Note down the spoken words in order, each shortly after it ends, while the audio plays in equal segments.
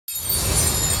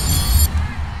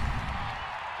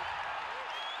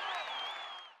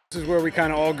This is where we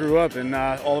kind of all grew up and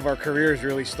all of our careers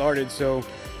really started. So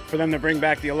for them to bring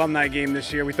back the alumni game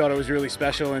this year, we thought it was really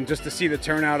special. And just to see the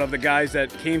turnout of the guys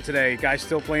that came today, guys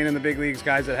still playing in the big leagues,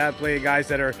 guys that have played, guys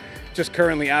that are just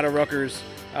currently out of Rutgers,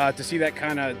 to see that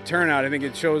kind of turnout, I think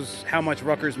it shows how much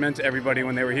Rutgers meant to everybody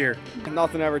when they were here.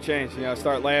 Nothing ever changed.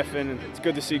 Start laughing. And it's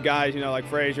good to see guys, like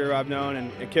Frazier I've known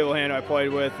and Kittlehan who I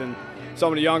played with, and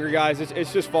some of the younger guys.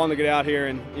 It's just fun to get out here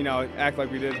and act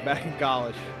like we did back in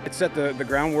college. It set the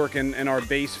groundwork and our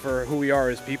base for who we are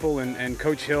as people, and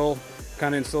Coach Hill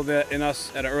kind of instilled that in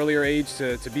us at an earlier age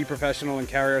to be professional and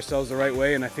carry ourselves the right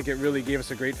way, and I think it really gave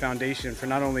us a great foundation for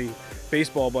not only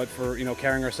baseball but for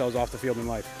carrying ourselves off the field in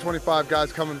life. 25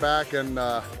 guys coming back, and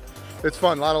it's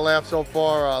fun. A lot of laughs so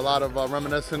far, a lot of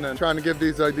reminiscing, and trying to give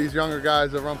these younger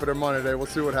guys a run for their money today. We'll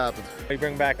see what happens. We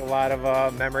bring back a lot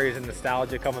of memories and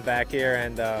nostalgia coming back here,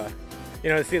 and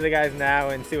to see the guys now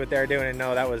and see what they're doing and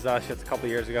know that was us just a couple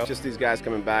years ago. Just these guys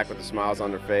coming back with the smiles on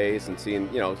their face and seeing,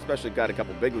 especially got a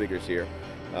couple big leaguers here,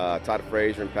 Todd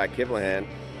Frazier and Pat Kittlehan,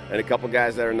 and a couple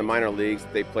guys that are in the minor leagues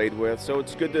that they played with. So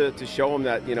it's good to show them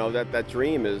that, that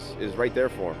dream is right there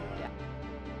for them.